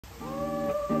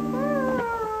Hi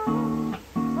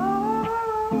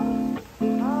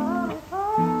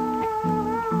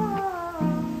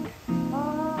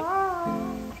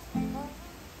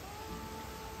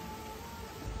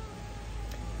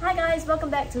guys, welcome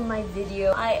back to my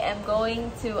video. I am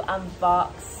going to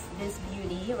unbox this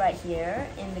beauty right here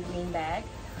in the green bag.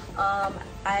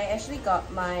 I actually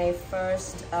got my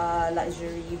first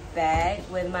luxury bag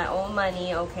with my own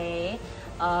money, okay?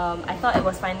 I thought it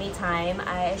was finally time.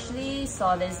 I actually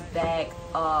saw this bag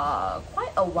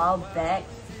quite a while back,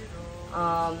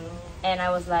 and I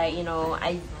was like, you know,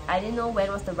 I didn't know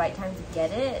when was the right time to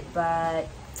get it, but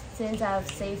since I've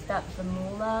saved up the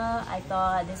moolah, I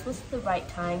thought this was the right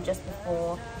time just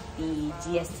before the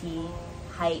GST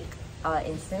hike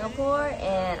in Singapore,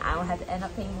 and I will have to end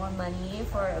up paying more money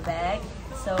for a bag.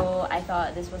 So I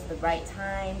thought this was the right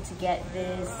time to get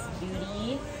this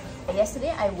beauty. Yesterday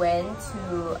I went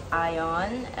to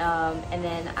Ion, and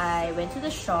then I went to the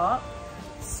shop,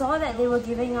 saw that they were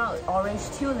giving out orange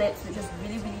tulips, which was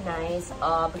really nice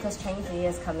because Chinese New Year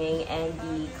is coming and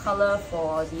the color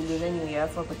for the Lunar New Year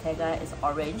for Bottega is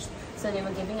orange. So they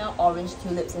were giving out orange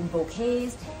tulips in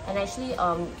bouquets, and actually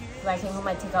when I came home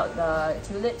I took out the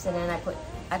tulips and then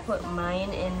I put mine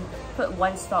in, put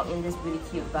one stalk in this really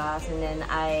cute vase, and then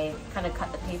I kind of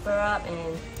cut the paper up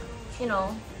and, you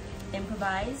know,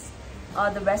 improvise.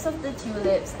 The rest of the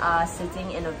tulips are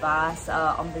sitting in a vase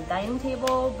on the dining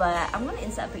table, but I'm going to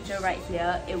insert a picture right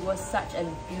here. It was such a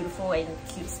beautiful and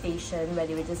cute station where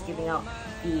they were just giving out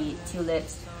the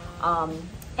tulips.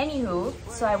 Anywho,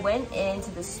 so I went into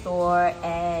the store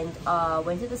and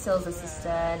went to the sales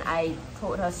assistant. I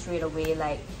told her straight away,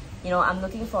 like, you know, I'm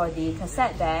looking for the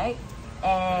cassette bag,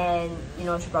 and you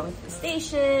know, she brought me to the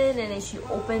station, and then she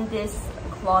opened this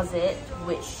closet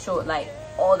which showed like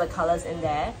all the colors in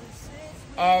there.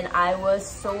 And I was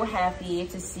so happy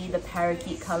to see the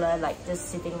parakeet color like just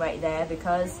sitting right there,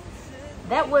 because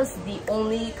that was the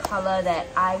only color that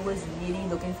I was really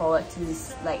looking forward to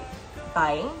like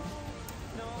buying.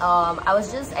 I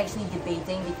was just actually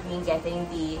debating between getting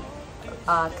the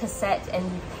cassette and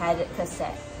the padded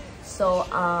cassette. So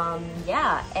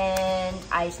yeah, and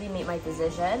I actually made my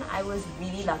decision. I was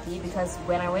really lucky because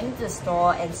when I went to the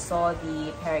store and saw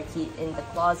the parakeet in the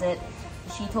closet,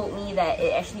 she told me that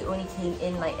it actually only came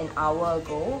in like an hour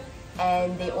ago,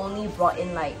 and they only brought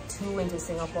in like 2 into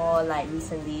Singapore like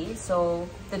recently. So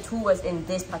the 2 was in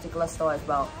this particular store as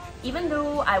well. Even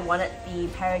though I wanted the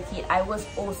parakeet, I was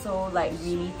also like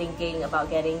really thinking about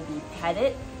getting the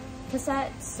padded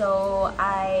cassette. So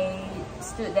I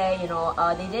stood there, you know,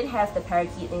 they didn't have the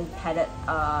parakeet in padded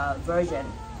version.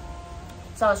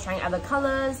 So I was trying other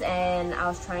colors and I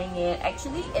was trying it.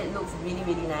 Actually, it looks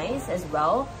really nice as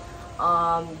well.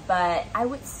 But I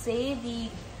would say the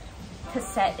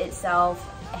cassette itself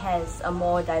has a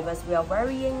more diverse way of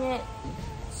wearing it.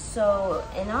 So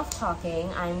enough talking,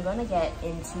 I'm gonna get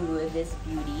into this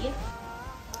beauty.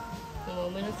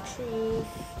 Moment of truth.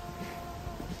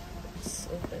 Let's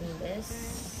open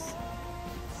this.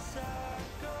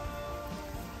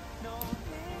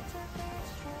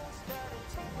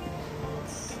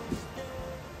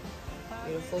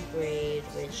 Beautiful braid,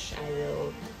 which I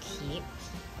will keep.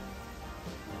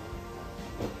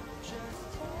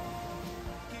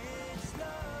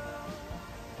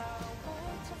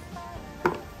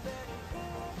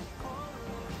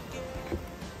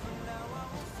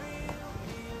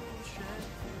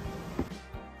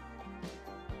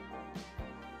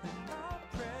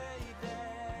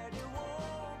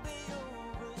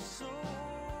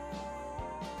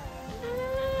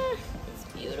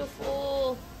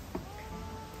 Beautiful.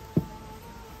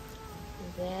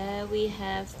 There we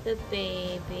have the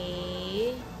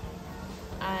baby.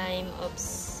 I'm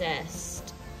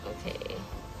obsessed. Okay.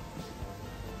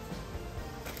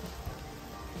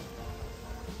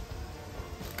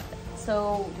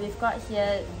 So we've got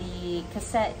here the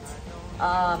cassette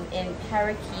in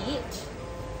parakeet.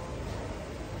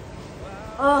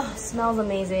 Oh, smells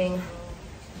amazing.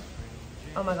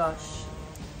 Oh my gosh.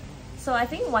 So I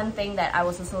think one thing that I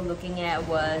was also looking at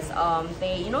was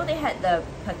they had the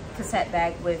cassette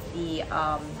bag with the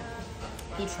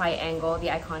triangle, the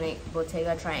iconic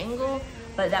Bottega triangle,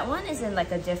 but that one is in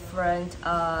like a different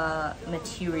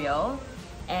material,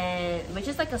 and which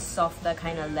is like a softer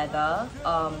kind of leather.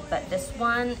 But this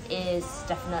one is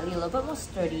definitely a little bit more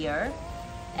sturdier,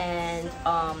 and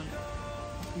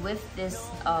with this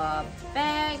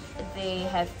bag they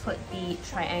have put the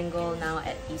triangle now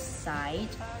at the side.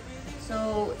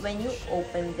 So when you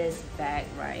open this bag,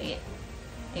 right,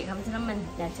 it comes in a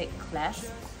magnetic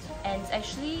clasp, and it's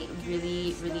actually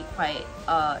really quite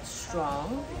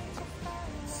strong.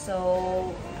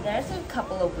 So there's a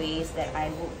couple of ways that I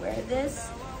would wear this.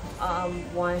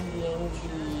 One being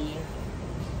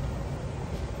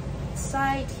the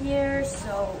side here.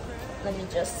 So let me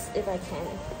just, if I can.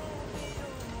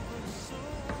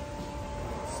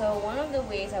 So one of the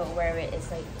ways I would wear it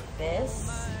is like this.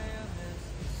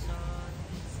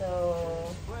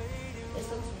 So this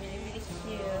looks really, really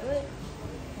cute.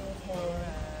 You can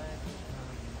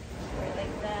wear it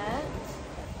like that.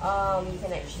 You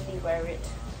can actually wear it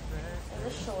on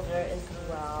the shoulder as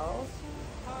well.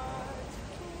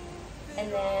 And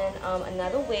then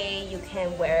another way you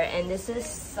can wear it, and this is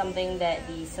something that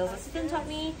the sales assistant taught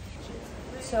me.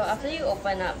 So after you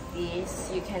open up these,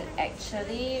 you can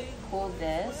actually pull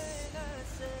this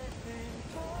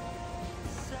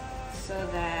so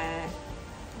that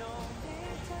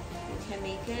you can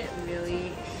make it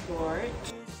really short.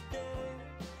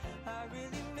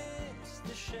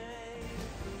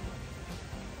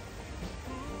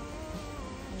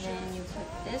 And then you put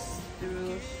this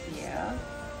through here.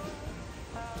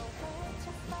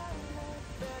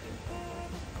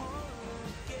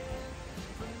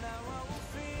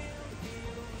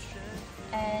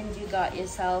 And you got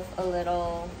yourself a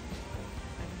little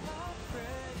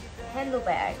handle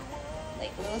bag,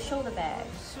 like a little shoulder bag.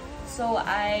 So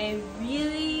I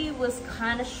really was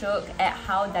kind of shook at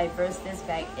how diverse this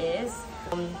bag is.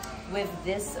 With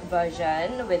this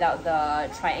version, without the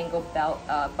triangle belt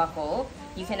buckle,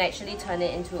 you can actually turn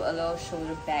it into a little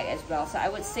shoulder bag as well. So I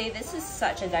would say this is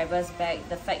such a diverse bag.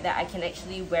 The fact that I can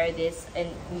actually wear this in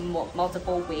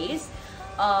multiple ways.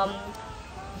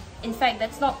 In fact,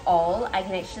 that's not all. I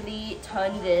can actually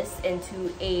turn this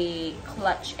into a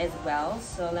clutch as well.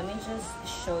 So let me just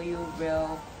show you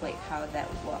real quick how that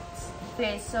works.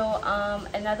 Okay, so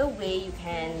another way you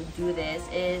can do this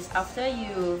is after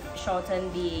you've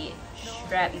shortened the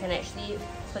strap, you can actually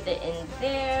put it in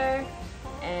there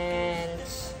and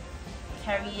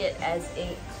carry it as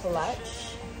a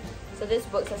clutch. So this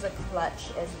works as a clutch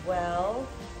as well.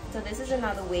 So this is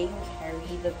another way you can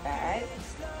carry the bag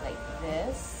like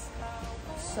this.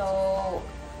 So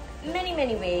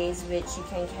many ways which you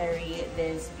can carry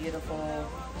this beautiful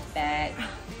bag.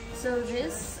 So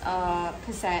this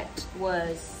cassette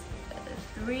was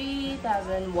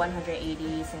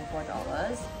 3,180 Singapore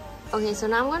dollars. Okay, so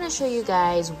now I'm going to show you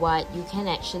guys what you can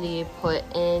actually put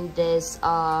in this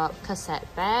cassette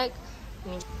bag.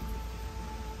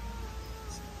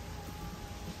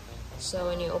 So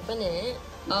when you open it,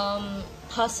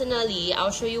 personally,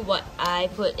 I'll show you what I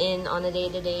put in on a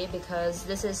day-to-day because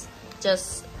this is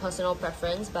just personal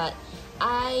preference, but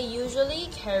I usually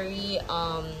carry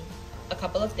a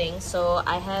couple of things. So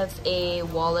I have a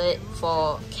wallet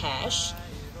for cash,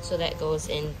 so that goes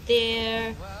in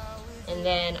there. And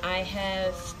then I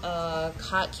have a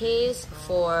card case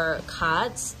for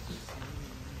cards.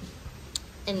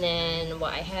 And then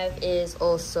what I have is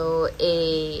also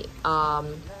a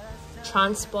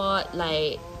transport,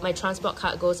 like my transport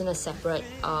card goes in a separate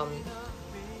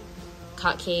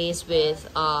card case with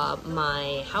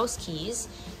my house keys.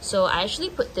 So I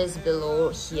actually put this below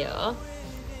here,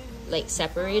 like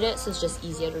separated, so it's just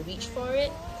easier to reach for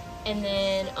it. And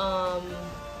then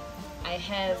I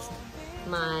have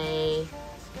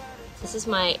this is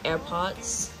my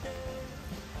AirPods,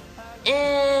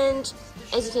 and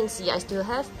as you can see, I still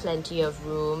have plenty of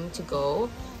room to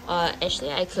go.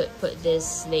 Actually, I could put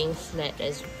this laying flat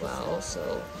as well,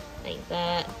 so like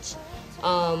that.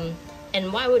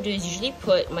 And what I would do is usually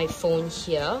put my phone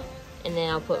here, and then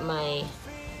I'll put my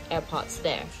AirPods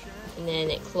there, and then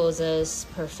it closes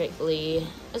perfectly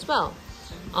as well.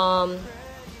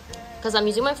 Because I'm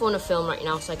using my phone to film right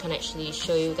now, so I can actually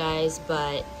show you guys,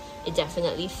 but it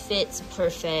definitely fits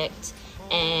perfect.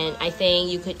 And I think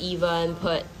you could even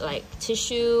put like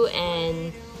tissue,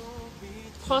 and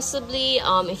possibly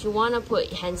if you want to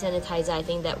put hand sanitizer, I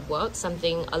think that works,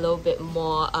 something a little bit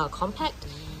more compact.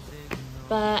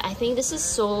 But I think this is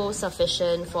so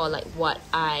sufficient for like what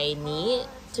I need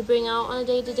to bring out on a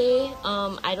day-to-day.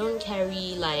 I don't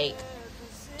carry, like,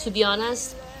 to be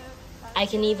honest, I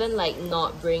can even like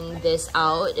not bring this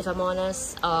out if I'm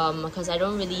honest, because I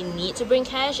don't really need to bring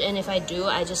cash, and if I do,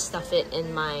 I just stuff it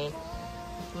in my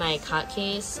card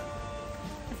case.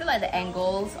 I feel like the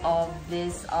angles of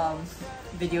this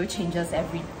video changes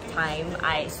every time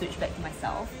I switch back to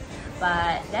myself.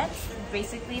 But that's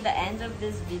basically the end of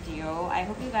this video. I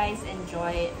hope you guys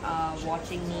enjoyed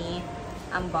watching me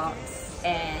unbox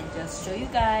and just show you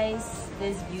guys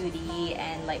this beauty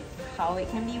and like how it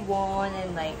can be worn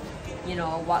and like, you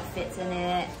know, what fits in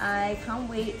it. I can't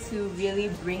wait to really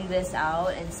bring this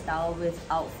out and style with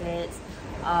outfits.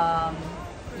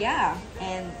 Yeah,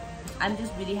 and I'm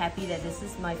just really happy that this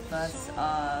is my first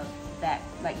bag,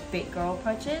 like big girl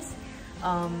purchase.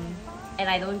 And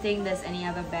I don't think there's any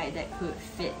other bag that could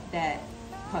fit that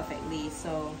perfectly.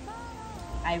 So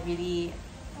I really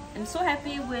am so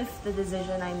happy with the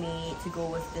decision I made to go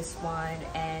with this one,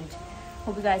 and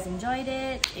hope you guys enjoyed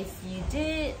it. If you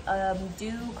did,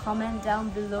 do comment down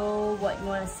below what you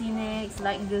want to see next,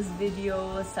 like this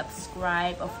video,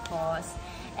 subscribe of course,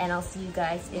 and I'll see you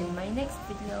guys in my next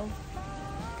video.